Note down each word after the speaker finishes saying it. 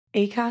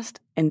Acast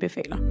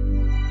anbefaler.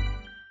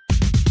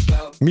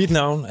 Mit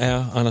navn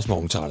er Anders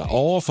Morgenthaler.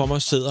 Over for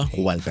mig sidder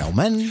Roald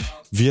Bergmann.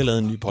 Vi har lavet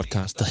en ny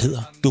podcast, der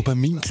hedder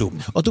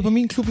Dopaminklubben. Og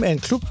Dopaminklubben er en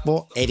klub,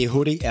 hvor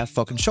ADHD er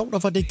fucking sjovt, og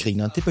hvor det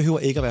griner. Det behøver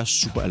ikke at være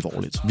super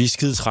alvorligt. Vi er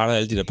skide trætte af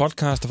alle de der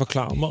podcasts, der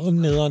forklarer mig og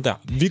nederen der.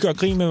 Vi gør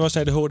grin med vores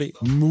ADHD.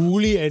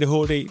 Mulig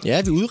ADHD.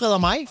 Ja, vi udreder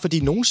mig, fordi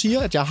nogen siger,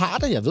 at jeg har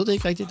det. Jeg ved det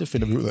ikke rigtigt, det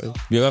finder vi ud af.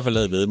 Vi har i hvert fald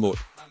lavet vedmål.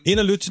 Ind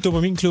og lyt til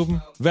Dopaminklubben.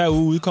 Hver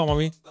uge udkommer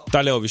vi.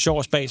 Der laver vi sjov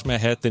og spas med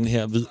at have den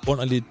her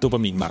vidunderlige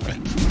dopaminmangel.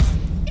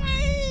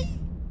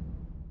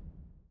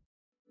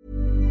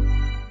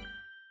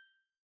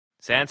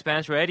 Sans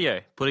Spanish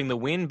Radio, putting the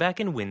wind back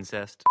in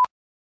Wincest.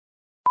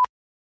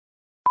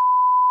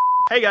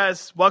 Hey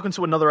guys, welcome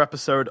to another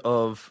episode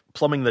of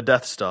Plumbing the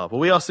Death Star, where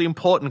we ask the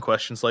important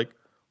questions like,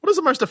 what is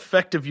the most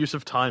effective use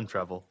of time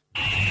travel?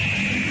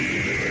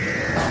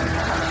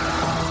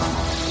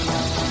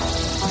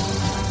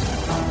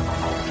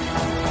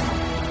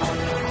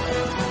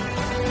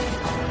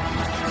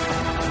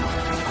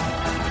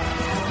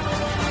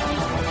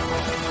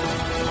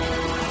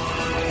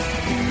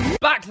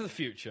 Back to the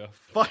Future.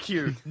 Fuck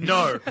you.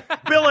 No.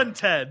 Bill and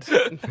Ted.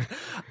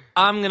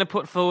 I'm going to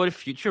put forward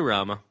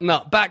Futurama. No,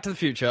 Back to the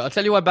Future. I'll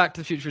tell you why Back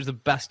to the Future is the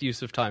best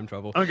use of time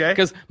travel. Okay.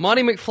 Because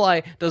Marty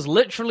McFly does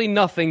literally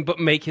nothing but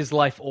make his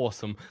life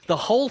awesome. The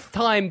whole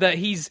time that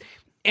he's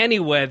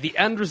anywhere, the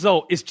end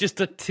result is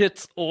just a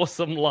tits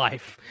awesome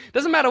life.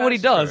 Doesn't matter what he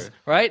does,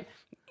 right?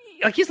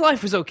 Like, his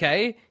life was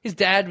okay. His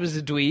dad was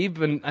a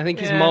dweeb, and I think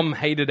his mum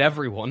hated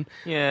everyone.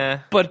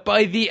 Yeah. But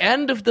by the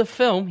end of the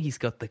film, he's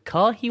got the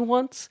car he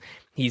wants.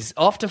 He's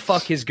off to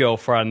fuck his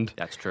girlfriend.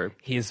 That's true.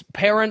 His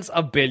parents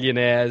are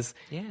billionaires.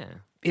 Yeah.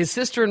 His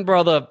sister and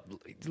brother,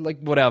 like,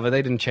 whatever,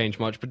 they didn't change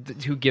much,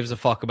 but who gives a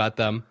fuck about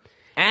them?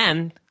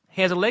 And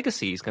he has a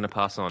legacy he's going to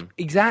pass on.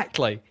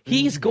 Exactly.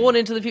 He's gone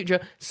into the future,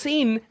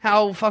 seen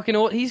how fucking...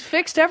 he's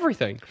fixed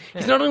everything.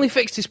 He's not only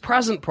fixed his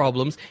present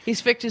problems, he's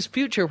fixed his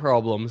future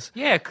problems.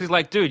 Yeah, because,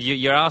 like, dude,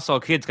 your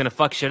arsehole kid's going to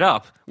fuck shit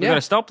up. We've got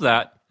to stop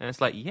that. And it's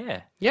like,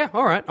 yeah. Yeah,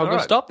 all right, I'll go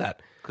stop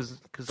that.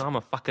 Because I'm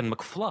a fucking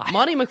McFly.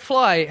 Marty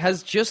McFly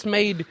has just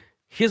made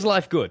his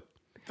life good.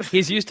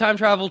 He's used time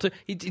travel to...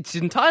 It's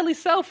entirely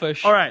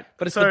selfish. All right,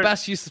 But it's so- the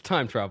best use of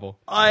time travel.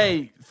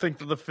 I think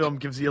that the film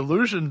gives the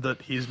illusion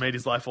that he's made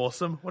his life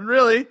awesome, when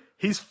really,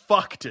 he's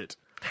fucked it.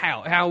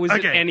 How? How is it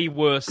Okay. any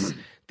worse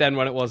than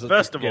when it was at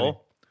First the of beginning?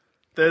 all,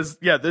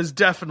 there's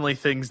definitely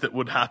things that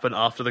would happen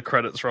after the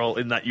credits roll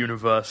in that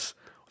universe.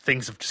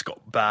 Things have just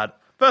got bad.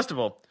 First of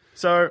all,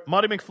 so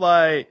Marty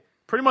McFly,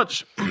 pretty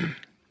much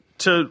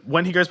to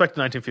when he goes back to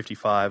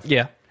 1955,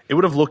 Yeah. it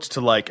would have looked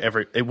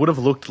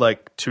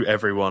to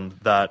everyone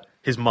that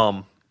his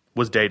mom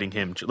was dating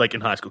him, like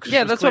in high school. 'cause she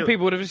Yeah, was that's clearly- what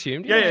people would have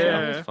assumed.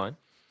 Yeah. That's fine.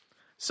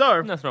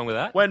 So Nothing wrong with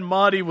that. when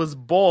Marty was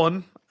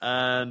born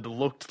and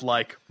looked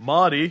like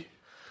Marty,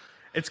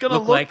 it's gonna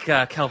Look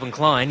like Calvin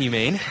Klein, you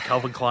mean?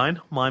 Calvin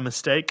Klein. My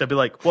mistake. They'd be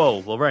like,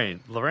 "Whoa,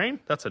 Lorraine. Lorraine?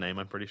 That's her name.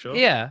 I'm pretty sure."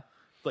 Yeah.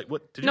 Like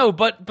what? Did you... No,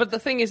 but the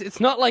thing is, it's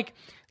not like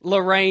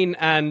Lorraine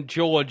and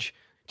George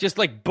just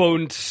like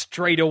boned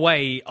straight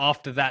away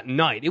after that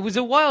night. It was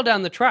a while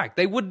down the track.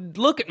 They would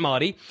look at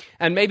Marty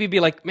and maybe be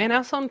like, "Man,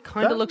 our son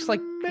kind That of looks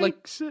like."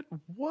 makes it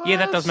worse. Yeah,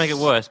 that does make it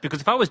worse.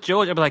 Because if I was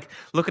George, I'd be like,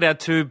 look at our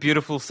two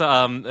beautiful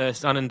son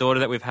and daughter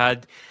that we've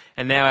had.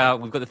 And now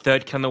we've got the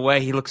third kid on the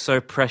way. He looks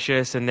so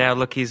precious. And now,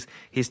 look, he's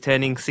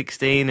turning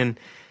 16. And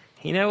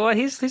you know what?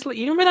 He's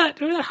you remember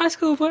that high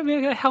school boy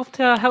that helped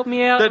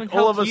me out? That and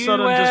all of helped a you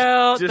sudden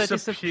out, just that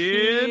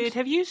disappeared?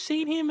 Have you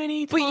seen him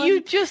any But time?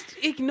 you just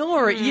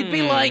ignore it. You'd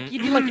be like,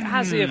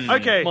 as if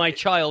Okay. my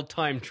child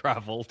time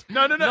traveled.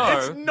 No.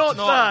 It's not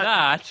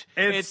that.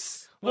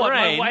 It's What,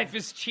 Lorraine, my wife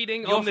is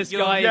cheating you're- on this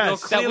you're- guy you're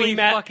that clearly we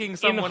met fucking in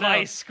someone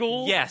high else.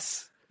 school?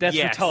 Yes. That's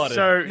Yes. retarded.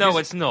 So No,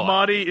 it's not.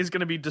 Marty is going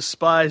to be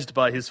despised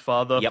by his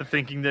father Yep. for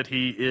thinking that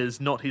he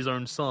is not his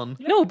own son.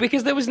 No,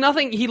 because there was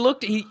nothing. He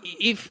looked.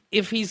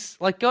 If he's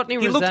like got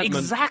any He looked resentment.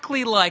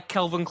 exactly like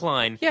Calvin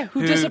Klein. Yeah,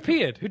 who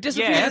disappeared? Who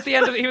disappeared Yeah. at the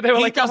end of the... They were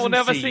He like, oh, we'll doesn't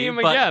never see see you, him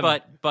but,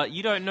 again. But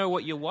you don't know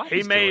what your wife He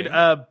is made doing.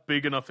 a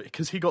big enough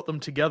because he got them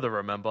together.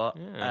 Remember?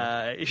 He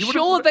would've-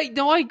 Sure,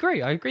 I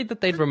agree. I agreed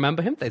that they'd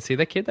remember him. They'd see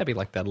their kid. They'd be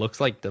like, that looks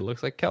like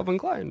Calvin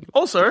Klein.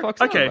 Also, What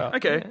the fuck's that about?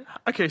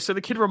 okay. So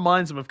the kid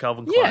reminds him of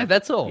Calvin Klein. Yeah,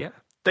 that's all. Yeah.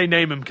 They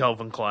name him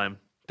Calvin Klein.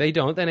 They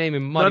don't. They name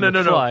him Marty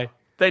No. McFly.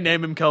 They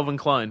name him Calvin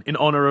Klein in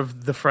honor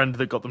of the friend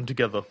that got them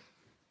together.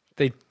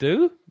 They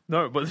do?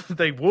 No, but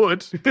they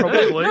would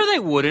probably. No, they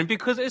wouldn't,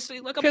 because it's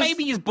like a 'Cause-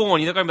 baby is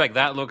born. You're not going to be like,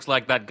 that looks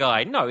like that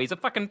guy. No, he's a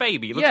fucking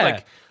baby. He looks Yeah.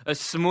 like a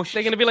smushed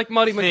They're going to be like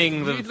Marty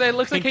thing McFly. of They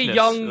look like a pinkness.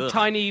 young, Ugh.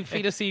 tiny,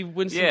 fetusy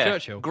Winston Yeah,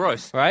 Churchill.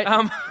 gross. Right?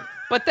 Um,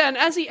 But then,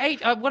 as he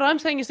ate, what I'm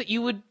saying is that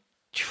you would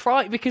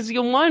try, because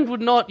your mind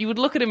would not, you would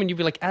look at him and you'd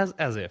be like, as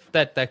if.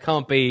 That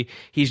can't be,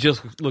 he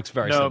just looks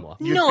very similar.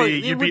 No,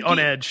 it you'd be would on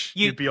edge.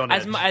 You'd be on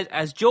edge.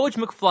 As George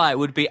McFly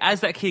would be, as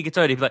that kid gets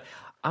older, he'd be like,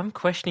 I'm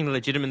questioning the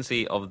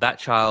legitimacy of that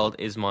child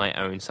is my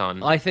own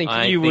son. I think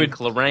you would-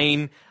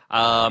 Lorraine,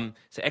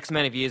 So X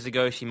amount of years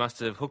ago, she must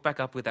have hooked back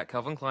up with that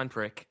Calvin Klein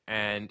prick,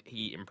 and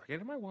he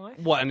impregnated my wife.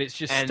 What, and it's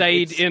just And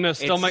stayed it's- in her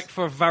stomach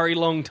for a very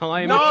long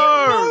time? No!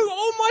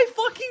 Oh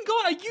my fucking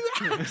god,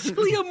 are you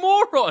actually a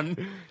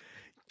moron?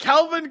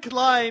 Calvin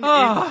Klein,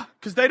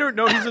 because they don't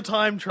know he's a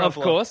time traveler.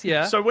 Of course,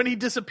 yeah. So when he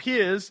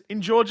disappears,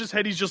 in George's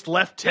head, he's just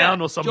left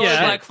town or something. George's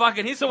Yeah. like,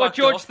 fucking, he's So what fucked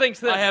George off.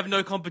 thinks that- I have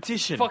no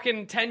competition.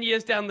 Fucking 10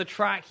 years down the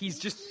track, he's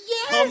just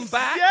come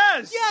back?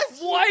 Yes!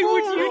 Why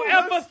would you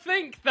ever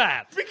think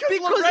that? Because he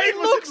Lorraine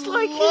was looks in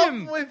like love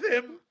him. with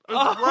him as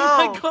Oh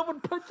well. my god, I'm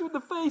punch you in the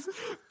face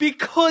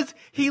because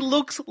he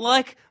looks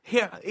like he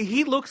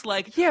looks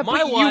like Yeah, my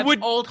but you wife's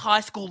would- old high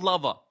school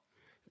lover.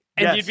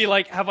 And Yes. you'd be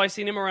like, have I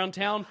seen him around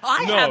town?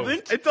 I No.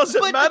 haven't. It doesn't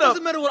But matter. It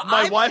doesn't matter what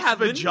my I wife's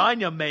haven't.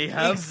 vagina may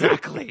have.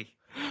 Exactly.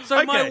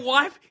 So my Okay.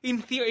 wife, in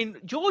theory,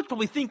 George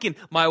probably thinking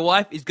my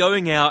wife is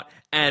going out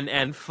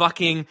and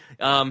fucking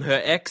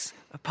her ex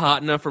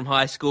partner from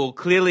high school.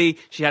 Clearly,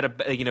 she had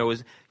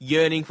was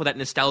yearning for that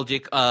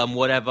nostalgic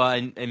whatever,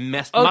 and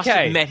must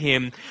Okay. have met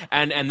him,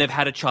 and they've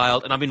had a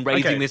child. And I've been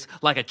raising Okay. this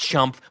like a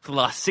chump for the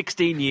last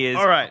 16 years.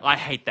 All right. I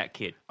hate that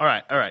kid. All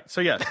right.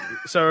 So yes.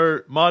 So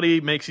Marty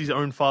makes his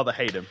own father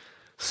hate him.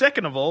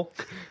 Second of all,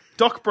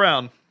 Doc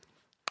Brown,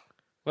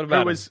 What about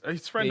who was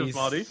he's a friend of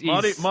Marty.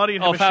 Marty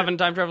and him off are shit- having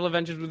time travel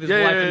adventures with his wife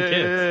and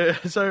kids.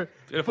 yeah. So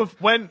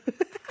when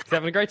He's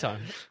having a great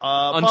time.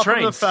 apart from the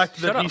trains. fact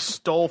Shut that he up.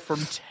 stole from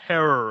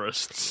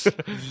terrorists,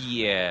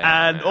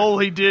 Yeah. and all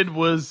he did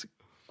was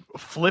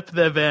flip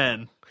their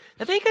van.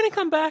 Are they going to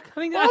come back? I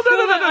think Oh, I no, feel no,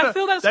 no, that, no, no. I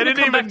feel that's They going to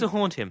didn't come back even- to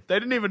haunt him. They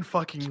didn't even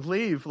fucking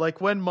leave. Like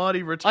when Marty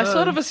I returned.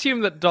 sort of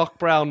assume that Doc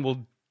Brown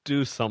will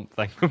do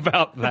something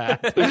about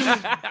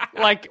that.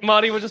 Like,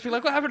 Marty would just be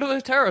like, what happened to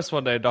those terrorists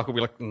one day? And Doc would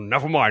be like,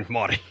 never mind,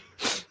 Marty.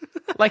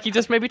 Like, he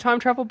just maybe time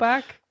travel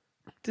back,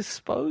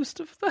 disposed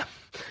of them.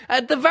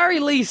 At the very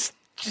least,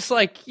 just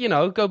like,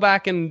 go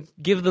back and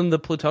give them the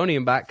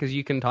plutonium back because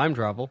you can time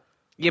travel.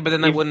 Yeah, but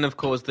then they wouldn't have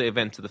caused the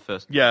events of the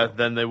first. Yeah,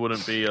 then they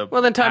wouldn't be a.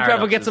 Well, then time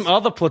travel gets Paradoxes. some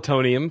other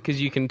plutonium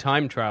because you can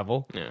time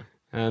travel. Yeah.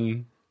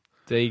 And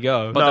there you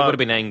go. But No. they would have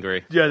been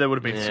angry. Yeah, they would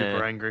have been Yeah.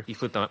 super angry. You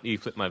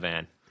flipped my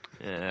van.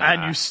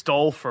 And you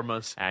stole from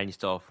us. And you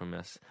stole from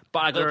us. But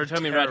I got They're the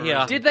plutonium right here.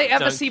 terrorists. Did they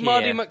ever Don't see care.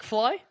 Marty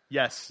McFly?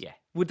 Yes. Yeah.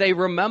 Would they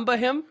remember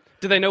him?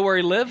 Do they know where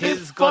he lives?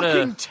 He's got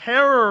Fucking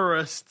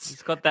terrorists.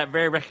 He's got that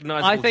very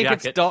recognizable I think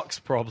jacket. it's Doc's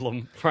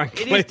problem,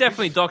 frankly. It is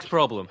definitely Doc's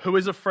problem. Who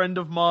is a friend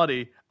of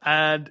Marty,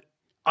 and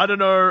I don't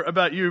know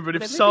about you, but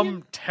if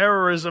some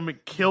terrorism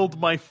killed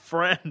my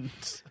friend,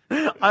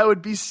 I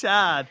would be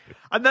sad.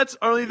 And that's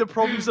only the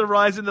problems that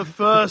arise in the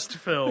first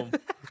film.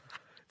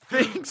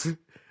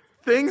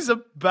 Things are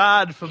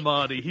bad for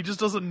Marty. He just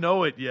doesn't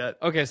know it yet.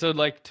 Okay, so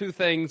like two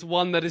things.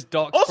 One that is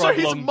Doc's Also,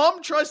 problem. his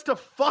mum tries to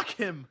fuck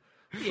him.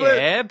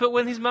 Yeah, but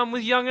when his mum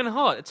was young and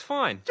hot, it's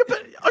fine. Yeah,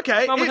 but,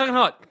 okay. Mum was young and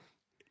hot.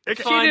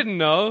 okay, She fine. didn't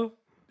know.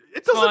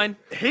 it doesn't. fine.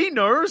 He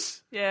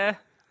knows. Yeah.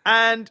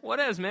 And What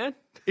else, man?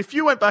 if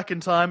you went back in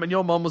time and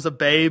your mum was a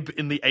babe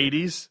in the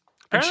 80s,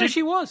 and Apparently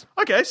she was.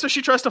 okay, so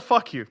she tries to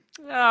fuck you.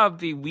 That'd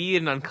be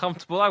weird and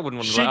uncomfortable. I wouldn't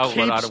want to. She I don't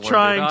keeps wanna do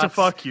trying to that.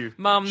 fuck you.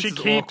 Mum, she this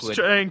is keeps awkward.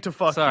 trying to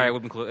fuck Sorry, I you.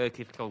 wouldn't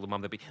call the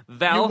mum. That'd be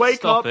Val. You wake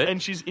stop up it.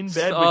 and she's in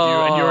bed with you,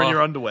 and you're in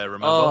your underwear.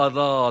 Remember?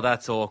 Oh,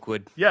 that's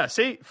awkward. Yeah.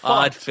 See,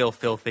 I'd fucked. feel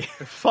filthy.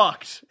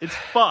 Fucked. It's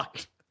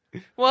fucked.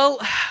 Well,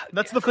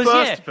 That's the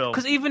first film.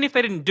 Because even if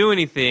they didn't do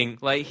anything,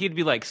 like he'd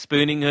be like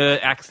spooning her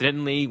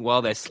accidentally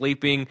while they're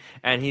sleeping,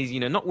 and he's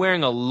not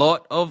wearing a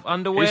lot of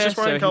underwear, He's just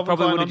wearing so he Calvin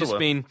probably Klein would have just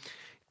underwear. been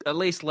at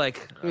least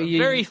like You-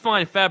 very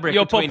fine fabric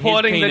you're between his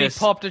purporting that he penis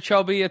popped a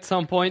chubby at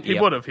some point. He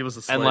Yeah. would have. He was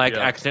asleep. and like yeah.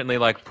 accidentally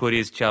like put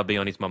his chubby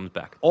on his mum's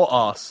back or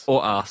ass.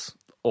 or ass.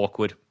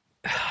 Awkward,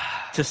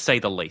 to say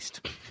the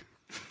least.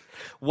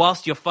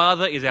 Whilst your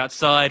father is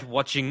outside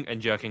watching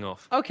and jerking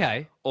off,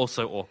 Okay,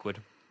 also awkward.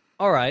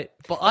 all right,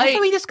 but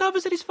Also, he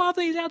discovers that his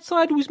father is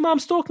outside with his mum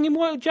stalking him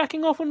while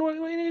jacking off in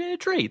a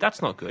tree.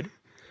 That's not good.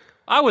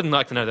 I wouldn't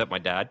like to know that my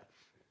dad.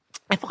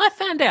 If I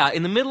found out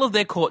in the middle of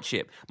their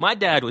courtship, my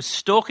dad was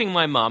stalking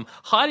my mum,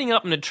 hiding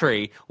up in a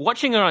tree,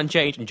 watching her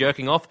unchanged and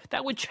jerking off,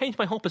 that would change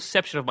my whole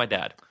perception of my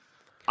dad.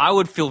 I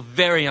would feel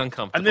very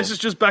uncomfortable. And this is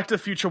just Back to the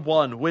Future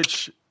 1,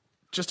 which,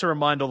 just to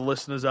remind all the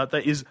listeners out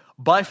there, is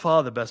by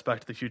far the best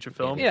Back to the Future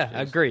film. yeah,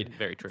 agreed.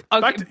 very true.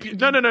 Okay,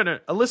 No.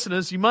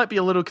 Listeners, you might be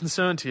a little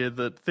concerned here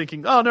that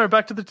thinking, oh no,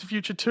 Back to the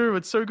Future 2,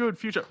 it's so good,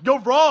 future. You're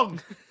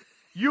wrong!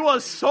 You are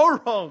so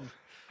wrong!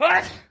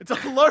 What? It's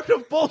a load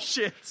of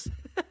bullshit!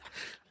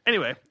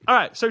 Anyway,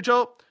 alright, so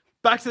Joel,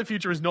 Back to the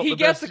Future is not He the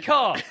gets best. a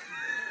car.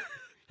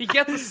 He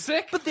gets a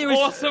sick, there is-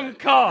 awesome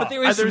car. But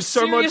there And is some there's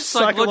so much serious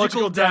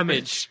psychological damage.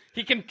 damage.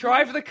 He can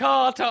drive the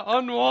car to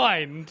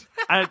unwind.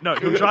 And no,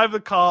 he'll drive the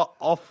car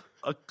off.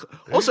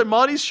 Also,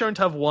 Marty's shown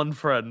to have one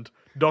friend,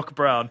 Doc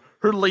Brown,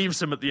 who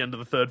leaves him at the end of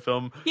the third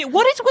film. Yeah,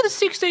 what is with a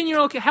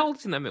 16-year-old kid? How old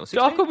is he in that middle?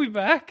 16? Doc will be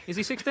back. Is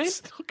he 16?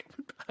 Still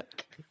coming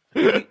back.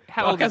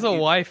 How Mark old has is a he?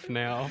 wife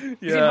now.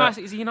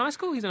 Is he in high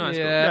school? He's in high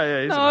school.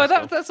 Yeah, he's no, in high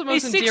school. that's the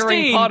most He's endearing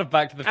 16, part of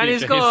Back to the Future. and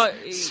he's got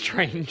his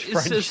strange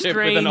it's a friendship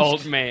with an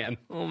old man.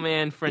 Oh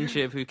man,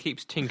 friendship who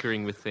keeps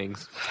tinkering with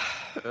things.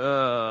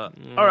 All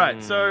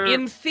right, so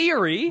In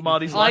theory,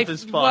 Marty's life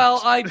is fucked.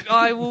 Well,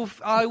 I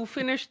will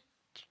finish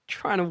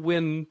trying to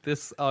win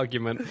this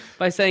argument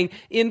by saying,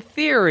 in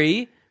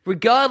theory,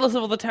 regardless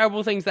of all the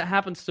terrible things that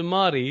happens to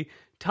Marty,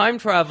 time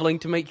traveling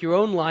to make your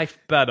own life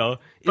better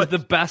is the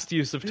best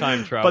use of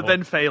time travel. but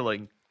then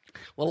failing.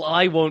 well,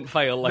 I won't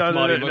fail like No,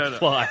 Marty no.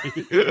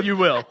 McFly. You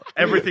will.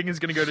 Everything is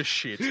going to go to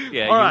shit.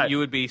 Yeah, All right. you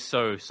would be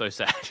so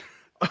sad.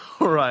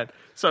 All right.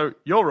 So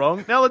you're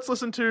wrong. Now let's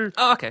listen to.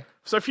 Oh, okay.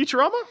 So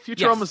Futurama.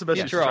 Futurama's the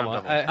best use of time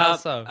Futurama. travel. How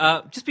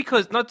so? Just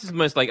because not just the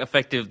most like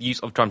effective use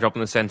of time travel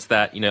in the sense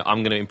that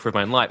I'm going to improve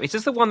my own life. It's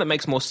just the one that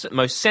makes most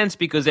sense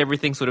because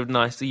everything sort of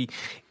nicely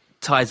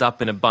ties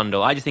up in a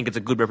bundle. I just think it's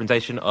a good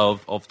representation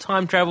of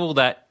time travel.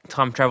 That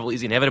time travel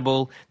is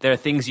inevitable. There are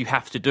things you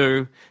have to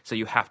do, so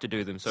you have to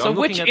do them. So I'm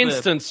which looking at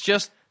instance?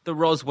 Just the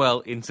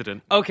Roswell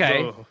incident?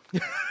 okay. Oh.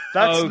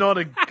 That's not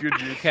a good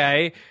use.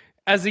 Okay.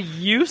 As a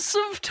use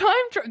of time,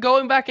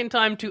 going back in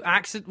time to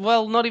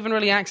well, not even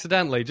really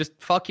accidentally, just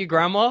fuck your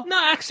grandma?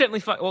 No,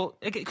 accidentally. Well,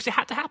 because it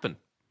had to happen.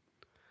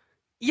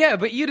 Yeah,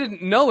 but you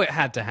didn't know it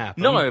had to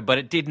happen. No, but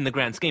it did in the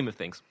grand scheme of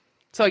things.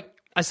 So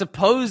I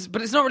suppose,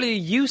 but it's not really a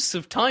use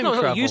of time No, it's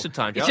travel. not a use of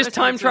time travel. It's just It's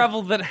time a-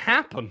 travel that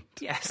happened.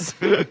 Yes.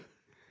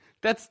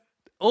 That's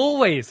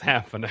always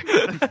happening.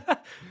 It's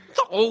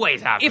not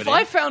always happening. If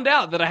I found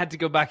out that I had to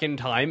go back in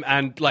time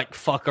and, like,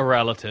 fuck a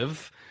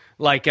relative,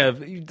 like,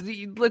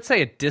 let's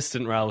say a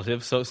distant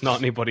relative, so it's not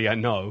anybody I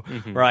know,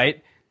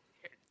 right?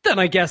 Then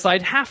I guess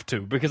I'd have to,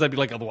 because I'd be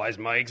like, otherwise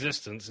my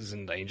existence is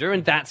in danger,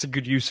 and that's a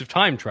good use of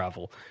time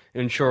travel,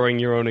 ensuring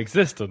your own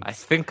existence. I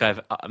think I've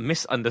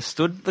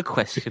misunderstood the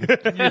question.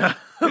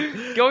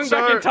 Going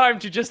back in time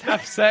to just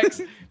have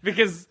sex,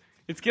 because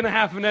it's going to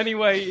happen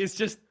anyway, is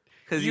just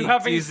Because you you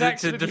having use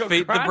sex it to with your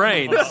defeat the grandma.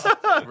 brains,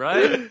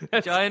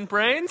 right? Giant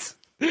brains?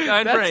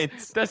 Giant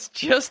brains. That's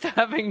just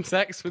having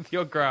sex with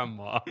your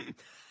grandma.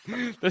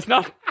 There's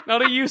not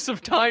a use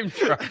of time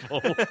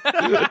travel.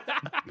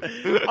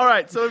 All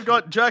right, so we've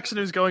got Jackson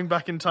who's going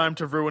back in time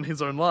to ruin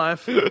his own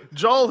life.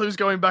 Joel who's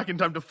going back in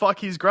time to fuck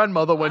his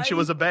grandmother when she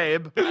was a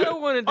babe. I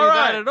don't want to do All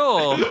that right. at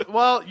all.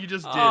 Well, you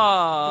just did.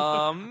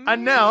 Um,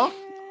 And now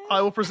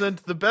I will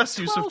present the best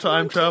use of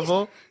time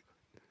travel.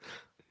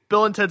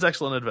 Bill and Ted's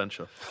Excellent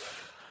Adventure.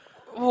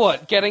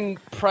 What, getting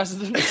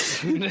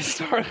presidents and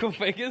historical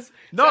figures?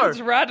 No.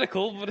 Sounds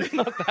radical, but it's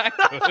not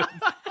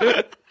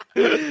that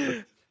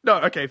good. No,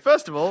 okay,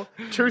 first of all,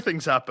 two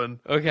things happen.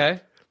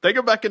 Okay. They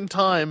go back in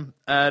time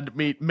and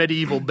meet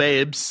medieval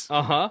babes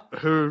Uh-huh.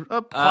 who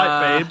are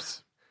pipe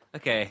babes.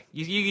 okay,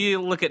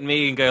 you look at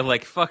me and go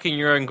like, fucking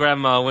your own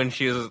grandma when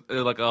she was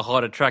like a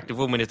hot, attractive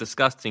woman is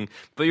disgusting.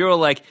 But you're all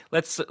like,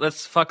 let's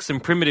fuck some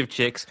primitive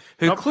chicks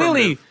who Not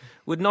clearly primitive.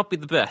 would not be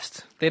the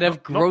best. They'd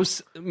have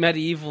gross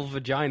medieval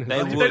vaginas.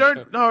 They They would.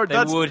 don't. No, They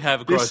that's, would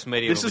have gross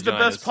medieval This is the vaginas.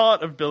 best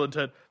part of Bill and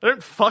Ted. They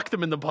don't fuck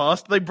them in the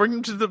past. They bring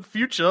them to the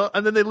future,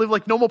 and then they live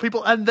like normal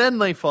people, and then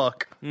they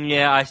fuck.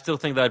 Yeah, I still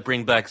think they'd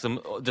bring back some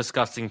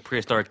disgusting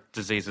prehistoric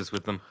diseases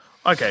with them.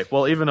 Okay,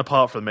 well, even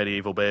apart from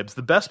medieval babes,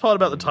 the best part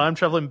about the time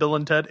travel in Bill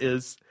and Ted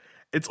is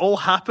it's all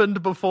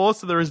happened before,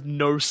 so there is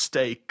no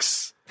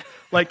stakes.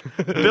 Like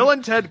Bill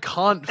and Ted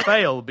can't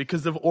fail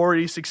because they've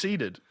already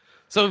succeeded.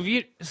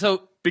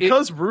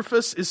 Because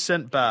Rufus is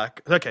sent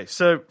back. Okay,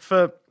 so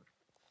for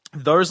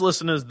those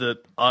listeners that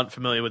aren't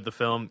familiar with the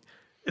film,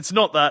 it's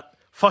not that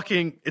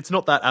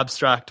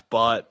abstract,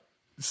 but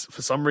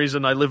for some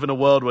reason I live in a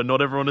world where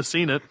not everyone has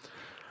seen it.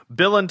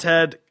 Bill and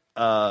Ted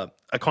are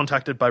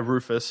contacted by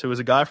Rufus, who is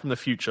a guy from the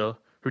future,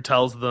 who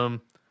tells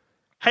them,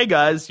 hey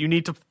guys, you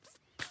need to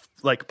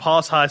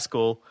pass high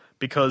school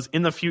because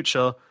in the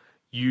future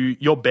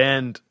your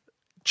band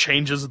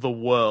changes the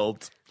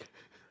world.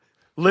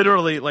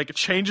 Literally,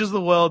 changes the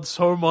world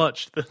so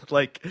much that,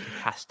 It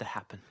has to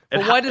happen.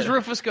 But why does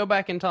Rufus go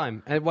back in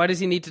time? And why does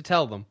he need to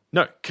tell them?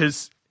 No,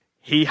 because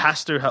he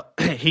has to.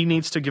 He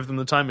needs to give them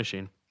the time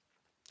machine,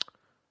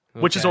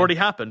 which has Okay. already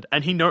happened,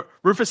 and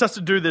Rufus has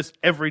to do this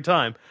every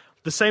time.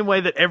 The same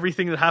way that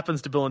everything that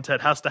happens to Bill and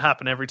Ted has to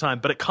happen every time,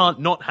 but it can't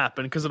not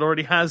happen because it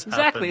already has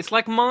Exactly, happened. it's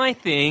like my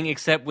thing,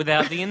 except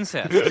without the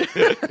incest.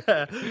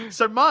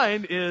 So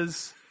mine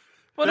is.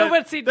 Well, no,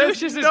 but see, There's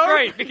douches is no-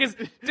 great because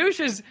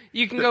douches,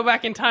 you can go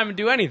back in time and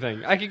do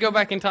anything. I could go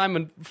back in time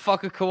and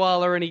fuck a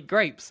koala and eat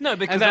grapes. No,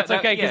 because and that's that-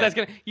 okay because yeah. that's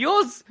gonna.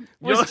 Yours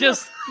was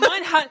just.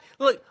 Mine had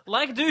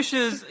like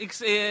douches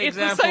It's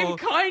example. the same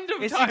kind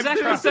of It's time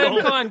exactly travel.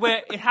 the same kind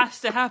where it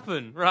has to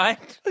happen,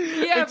 right?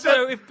 Yeah,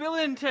 So if Bill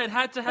and Ted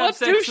had to have What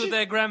sex douche- with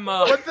their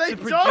grandma But they to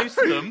produce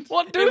don't. them,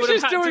 what it would douche have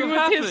is had to doing with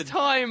have his happened.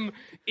 time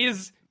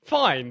is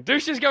fine.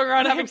 Douche is going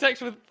around having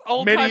sex with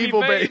old-timey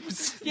Medieval babes.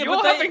 babes. Yeah, You're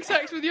but they- having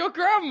sex with your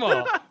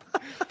grandma.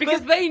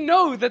 Because they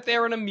know that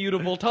they're an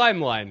immutable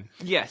timeline.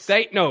 Yes.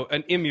 They know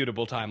an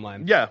immutable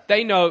timeline. Yeah.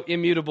 They know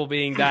immutable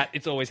being that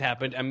it's always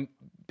happened, and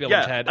Bill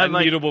Yeah, and Ted. and,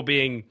 Immutable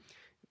being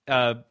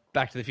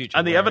Back to the Future.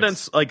 And the where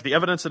evidence, the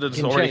evidence that it's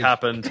can already change.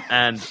 happened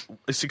and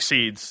it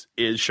succeeds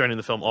is shown in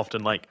the film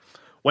often. Like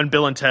when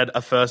Bill and Ted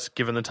are first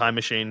given the time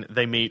machine,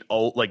 they meet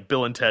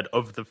Bill and Ted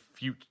of the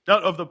future,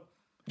 not of the,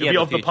 it'd be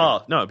of the future.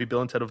 past. No, it'd be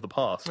Bill and Ted of the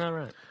past. All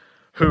right.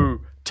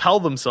 Who tell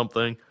them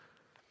something,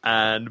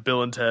 and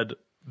Bill and Ted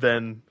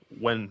then,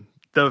 when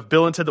the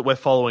Bill and Ted that we're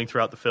following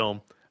throughout the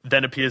film,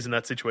 then appears in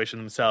that situation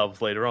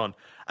themselves later on.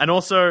 And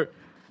also,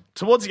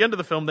 towards the end of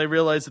the film, they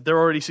realize that they're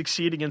already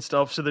succeeding in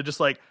stuff, so they're just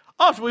like,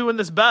 after we win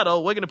this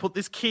battle, we're going to put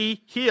this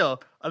key here.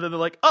 And then they're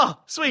like, oh,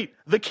 sweet,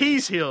 the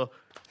key's here.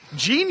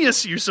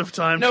 Genius use of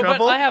time No,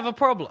 travel. but I have a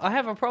problem. I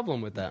have a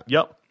problem with that.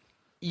 Yep.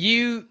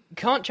 You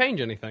can't change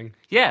anything.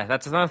 Yeah,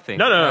 that's another thing.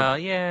 No.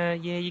 Yeah,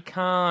 you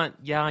can't.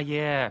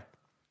 Yeah.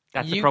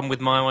 That's the You- problem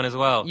with my one as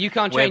well. you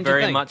can't We're change a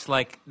very thing. much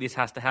like, this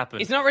has to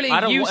happen. It's not really I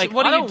don't, use- like,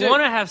 what do I you don't do?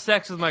 want to have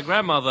sex with my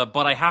grandmother,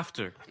 but I have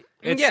to.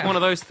 It's Yeah. one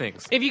of those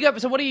things. If you go,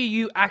 so what are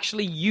you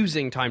actually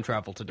using time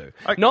travel to do?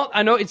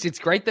 I know it's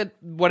great that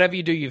whatever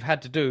you do, you've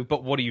had to do,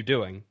 but what are you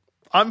doing?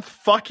 I'm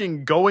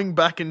fucking going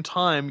back in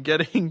time,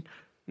 getting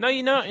No,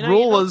 you know,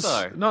 rulers.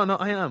 You're not, though.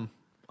 No,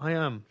 I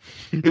am.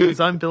 Because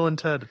I'm Bill and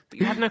Ted. But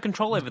you have no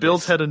control over Bill,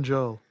 this. Ted, and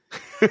Joel.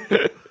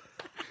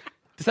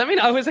 Does that mean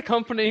I was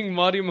accompanying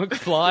Marty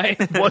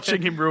McFly?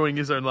 Watching him ruining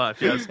his own life,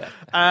 yes.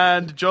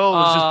 And Joel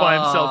was just by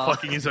himself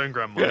fucking his own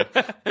grandmother.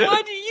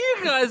 Why do you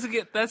guys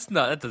get...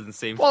 That doesn't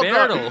seem Well, fair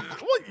no, at all.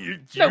 What you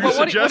No, but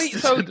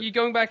suggested. so you're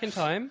going back in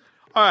time?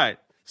 All right,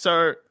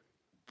 so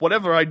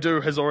whatever I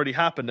do has already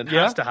happened and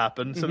has to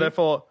happen, so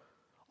therefore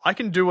I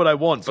can do what I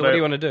want. So but what do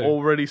you I wanna do?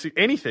 Already see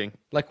anything.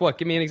 Like what?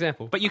 Give me an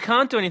example. But you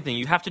can't do anything.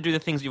 You have to do the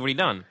things you've already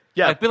done.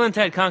 Yeah. Like Bill and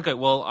Ted can't go,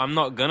 well, I'm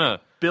not gonna...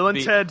 Bill and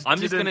Ted I'm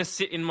just didn't- gonna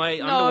sit in my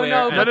No, underwear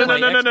no, and but No.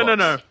 play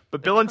Xbox.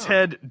 But Bill and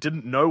Ted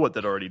didn't know what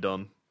they'd already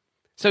done.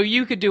 So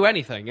you could do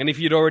anything, and if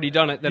you'd already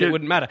done it, then Yeah. it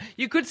wouldn't matter.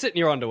 You could sit in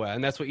your underwear,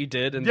 and that's what you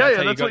did, and Yeah, that's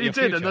how that's got what you your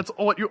did, future. and that's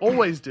what you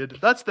always did.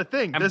 That's the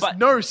thing. There's but-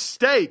 no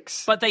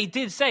stakes. But they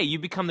did say you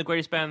become the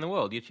greatest band in the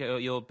world.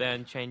 Your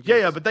band changes.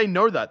 Yeah, but they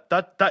know that.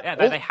 Yeah,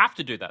 they have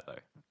to do that, though.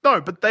 No,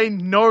 but they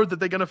know that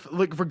they're gonna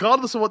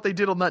regardless of what they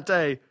did on that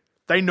day,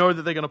 they know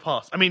that they're gonna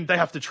pass. I mean, they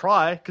have to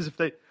try because if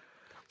they,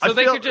 So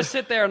they could just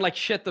sit there and like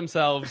shit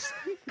themselves,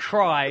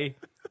 cry,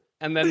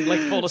 and then like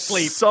fall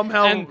asleep.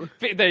 Somehow- and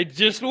they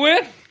just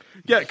win.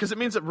 yeah, because it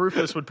means that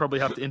Rufus would probably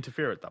have to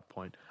interfere at that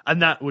point,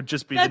 and that would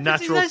just be the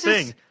natural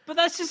thing. But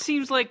that just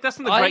seems like that's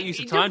not a I- great use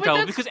of no, time but travel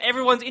that's- because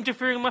everyone's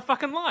interfering in my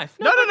fucking life.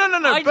 No.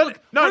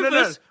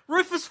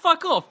 Rufus,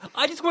 fuck off.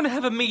 I just want to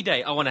have a me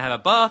day. I want to have a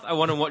bath. I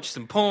want to watch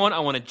some porn. I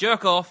want to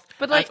jerk off.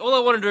 But, like- that's all I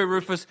want to do,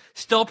 Rufus.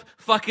 Stop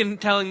fucking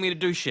telling me to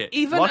do shit.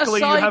 Even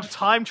Luckily, aside, you have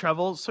time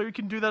travel, so you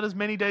can do that as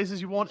many days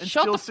as you want and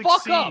shut still the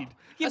fuck succeed. up.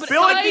 Yeah, but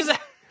Bill and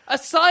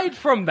aside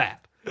from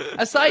that,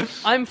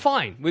 I'm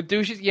fine with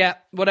douches. Yeah,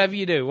 whatever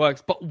you do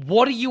works. But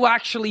what are you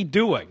actually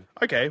doing?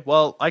 Okay,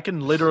 well, I can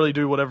literally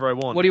do whatever I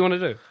want. What do you want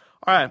to do?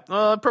 All right,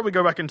 I'd probably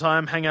go back in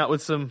time, hang out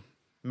with some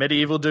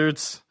medieval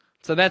dudes.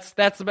 So that's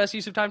the best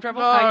use of time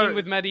travel? No. Hanging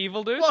with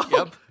medieval dudes?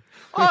 Yep.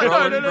 Oh,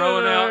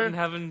 Growing out and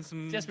having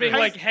some... Just being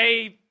Hang- like,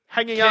 hey,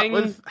 hanging King. out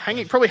with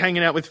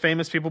hanging out with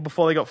famous people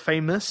before they got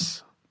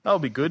famous. That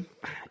would be good.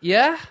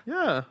 yeah?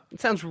 Yeah. It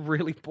sounds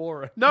really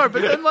boring. No,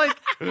 but then like,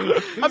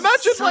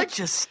 imagine like Such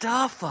a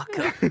star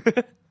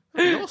fucker.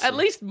 At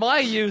least my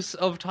use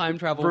of time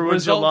travel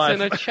Ruins your results in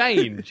life. a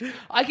change.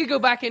 I could go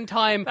back in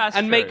time That's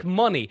and true. make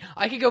money.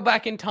 I could go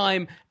back in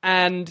time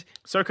and...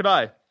 so could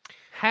I.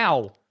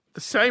 How?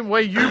 The same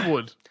way you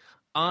would.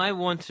 I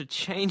want to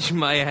change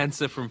my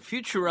answer from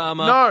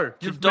Futurama No,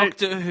 to you've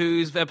Doctor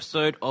Who's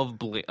episode of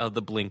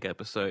the Blink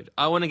episode.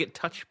 I want to get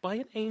touched by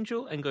an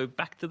angel and go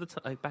back to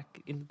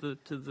back into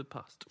the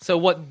past. So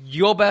what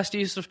your best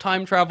use of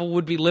time travel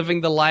would be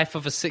living the life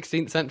of a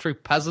 16th century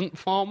peasant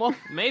farmer?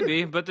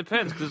 Maybe, but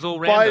depends because it's all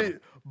random.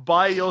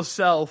 By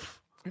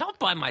yourself. Not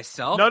by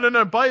myself.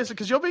 No, by yourself,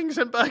 because you're being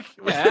sent back.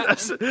 Yeah.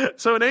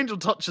 So an angel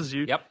touches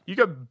you. Yep. You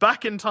go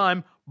back in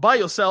time by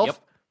yourself. Yep.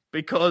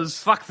 Because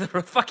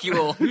Fuck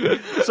you all.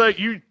 so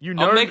you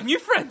know I'll make new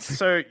friends.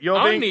 so you're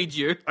I being need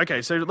you.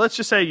 okay. So let's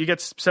just say you get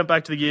sent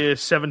back to the year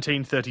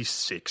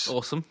 1736.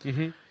 Awesome.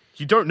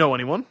 You don't know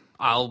anyone.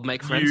 I'll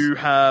make friends. You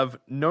have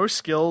no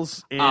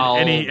skills in I'll-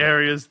 any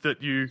areas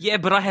that you. Yeah,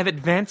 but I have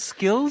advanced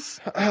skills.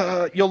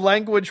 Your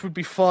language would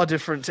be far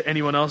different to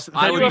anyone else.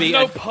 I Then would you be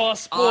have- a-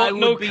 passport, I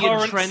would be a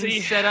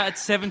trendsetter at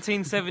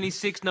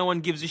 1776. No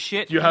one gives a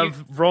shit. you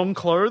have wrong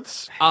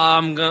clothes.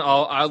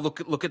 I'll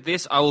look at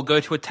this. I will go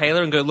to a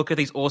tailor and go look at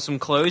these awesome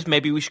clothes.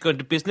 Maybe we should go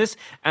into business,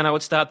 and I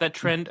would start that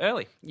trend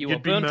early. You were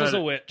You'd be burnt as a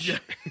murdered.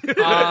 witch.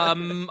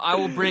 I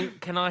will bring.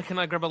 Can I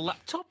grab a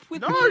laptop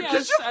with No, me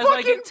because as you're I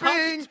fucking get touched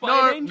being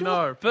by an angel?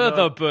 no.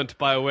 Further burnt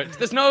by a witch.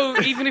 There's no...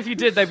 Even if you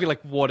did, they'd be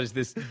like, what is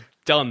this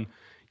done?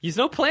 He's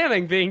not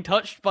planning being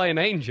touched by an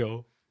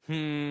angel.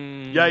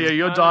 Yeah,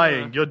 you're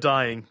dying. You're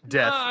dying.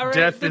 Death.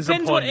 Death is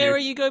Depends upon what you.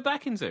 area you go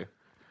back into.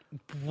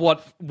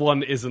 What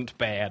one isn't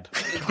bad?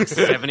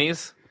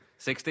 70s,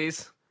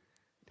 60s.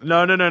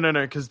 No,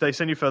 because they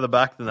send you further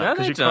back than that. No,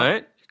 'cause they you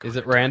can't- don't. Is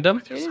it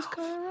random? It is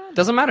kind of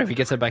Doesn't matter if you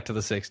get sent back to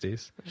the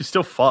 60s. You're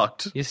still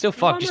fucked. You're still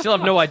fucked. You still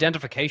have no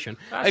identification.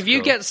 If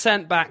you get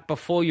sent back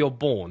before you're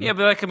born... Yeah,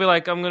 but I can be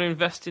like, I'm going to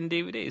invest in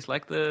DVDs,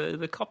 like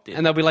the cop did.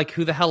 And they'll be like,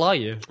 who the hell are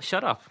you?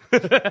 Shut up.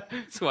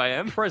 That's who I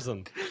am.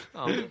 Prison.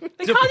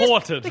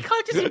 Deported. They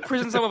can't just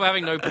imprison someone for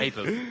having no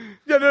papers.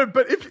 Yeah, no,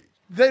 but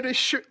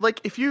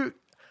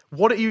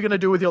what are you going to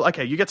do with your...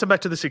 Okay, you get sent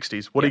back to the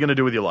 60s. What are you going to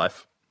do with your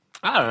life?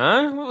 I don't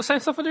know. What same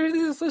stuff I do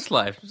with this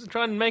life? Just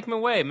try and make my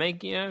way.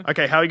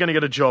 Okay, how are you going to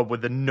get a job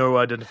with the no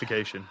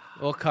identification?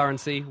 Or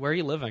currency. Where are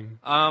you living?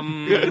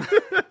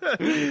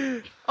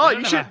 You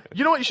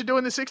know what you should do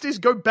in the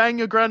 60s? Go bang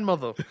your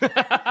grandmother.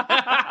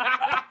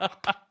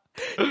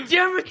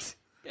 Damn it!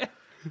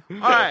 All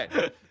right.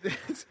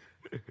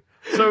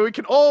 So we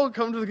can all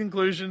come to the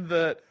conclusion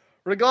that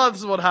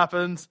regardless of what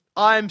happens,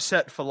 I'm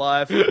set for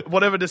life.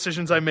 Whatever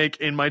decisions I make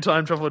in my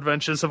time travel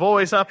adventures have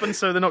always happened,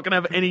 so they're not going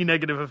to have any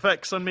negative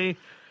effects on me.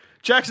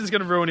 Jackson's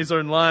going to ruin his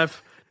own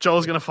life.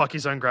 Joel's going to fuck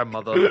his own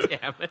grandmother.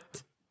 Damn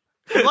it.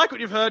 If you like what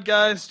you've heard,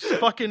 guys, just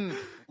fucking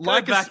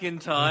go back in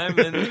time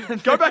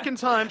and go back in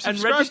time and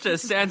register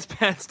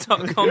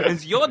sanspants.com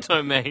as your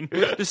domain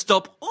to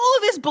stop all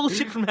of this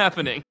bullshit from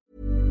happening.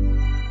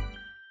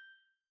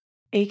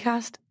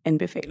 Acast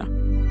anbefaler.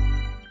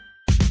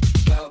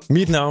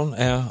 Mit navn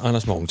er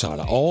Anders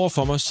Morgenthaler.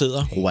 Overfor mig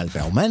sidder Roald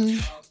Bergmann.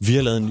 Vi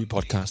har lavet en ny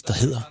podcast, der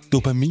hedder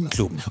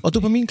Dopaminklubben. Og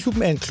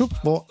Dopaminklubben er en klub,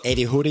 hvor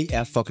ADHD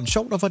er fucking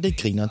sjovt, og hvor det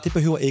griner. Det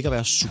behøver ikke at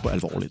være super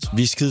alvorligt.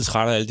 Vi er skide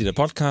trætte af alle de der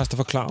podcasts, der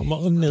forklarer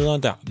mig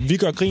nederen der. Vi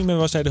gør grin med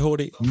vores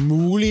ADHD.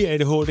 Mulig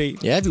ADHD.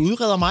 Ja, vi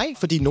udreder mig,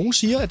 fordi nogen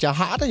siger, at jeg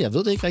har det. Jeg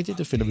ved det ikke rigtigt,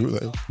 det finder vi ud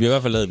af. Vi har i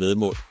hvert fald lavet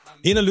væddemål.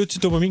 Ind og lyt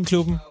til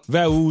Dopaminklubben.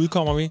 Hver uge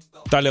udkommer vi.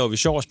 Der laver vi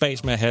sjov og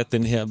spas med at have den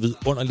her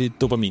vidunderlige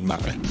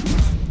dopaminmangel.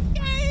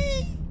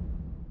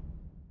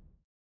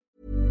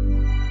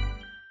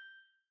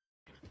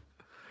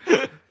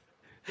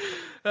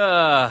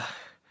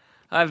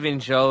 I've been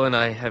Joel, and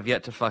I have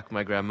yet to fuck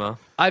my grandma.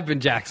 I've been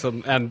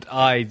Jackson, and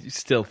I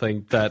still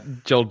think that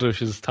Joel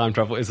Douche's time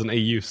travel isn't a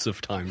use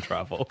of time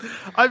travel.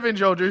 I've been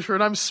Joel Doucher,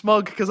 and I'm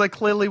smug because I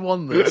clearly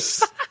won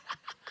this.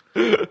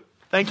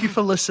 Thank you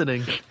for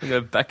listening. I'm going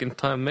to go back in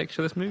time and make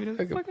sure this movie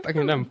doesn't Go back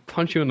in time and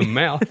punch you in the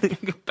mouth.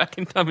 Go back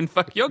in time and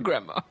fuck your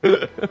grandma.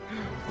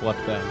 What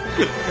then?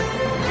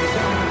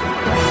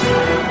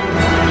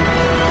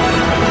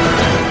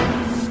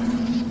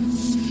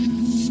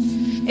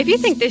 If you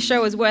think this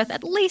show is worth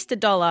at least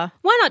 $1,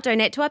 why not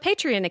donate to our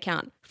Patreon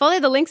account? Follow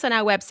the links on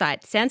our website,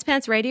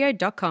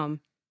 sanspantsradio.com.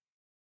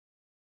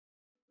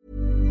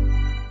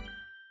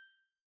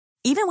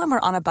 Even when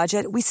we're on a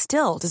budget, we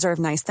still deserve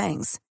nice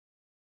things.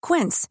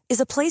 Quince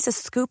is a place to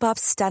scoop up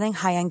stunning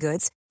high-end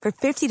goods for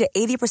 50 to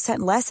 80%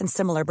 less than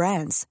similar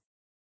brands.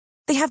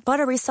 They have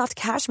buttery soft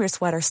cashmere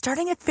sweaters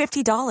starting at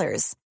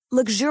 $50,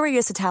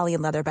 luxurious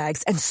Italian leather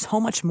bags, and so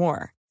much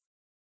more.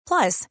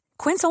 Plus,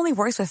 Quince only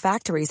works with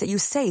factories that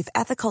use safe,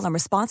 ethical, and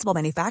responsible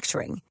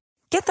manufacturing.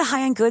 Get the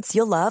high-end goods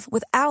you'll love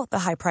without the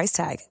high price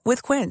tag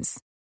with Quince.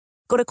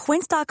 Go to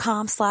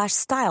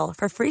quince.com/style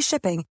for free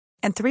shipping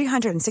and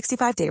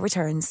 365-day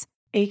returns.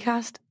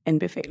 Acast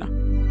anbefaler.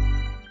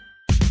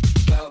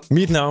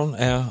 Mit navn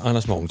er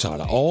Anders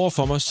Morgenthaler.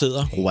 Overfor mig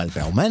sidder Roald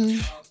Bergmann.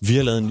 Vi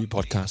har lavet en ny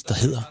podcast, der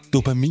hedder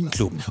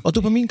Dopaminklubben. Og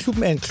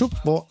Dopaminklubben er en klub,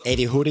 hvor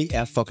ADHD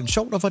er fucking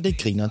sjovt, og hvor det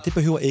griner. Det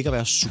behøver ikke at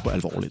være super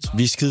alvorligt.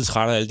 Vi er skide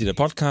trætte af alle de der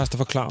podcasts, der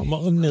forklarer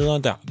mig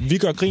nederen der. Vi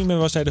gør grin med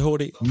vores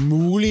ADHD.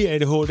 Mulig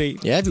ADHD.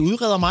 Ja, vi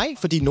udreder mig,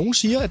 fordi nogen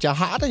siger, at jeg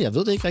har det. Jeg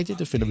ved det ikke rigtigt,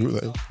 det finder vi ud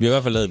af. Vi har i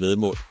hvert fald lavet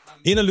væddemål.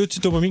 Ind og lyt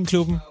til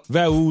Dopaminklubben.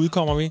 Hver uge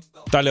udkommer vi.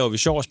 Der laver vi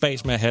sjov og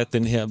spas med at have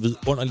den her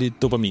vidunderlige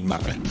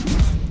dopaminmangel.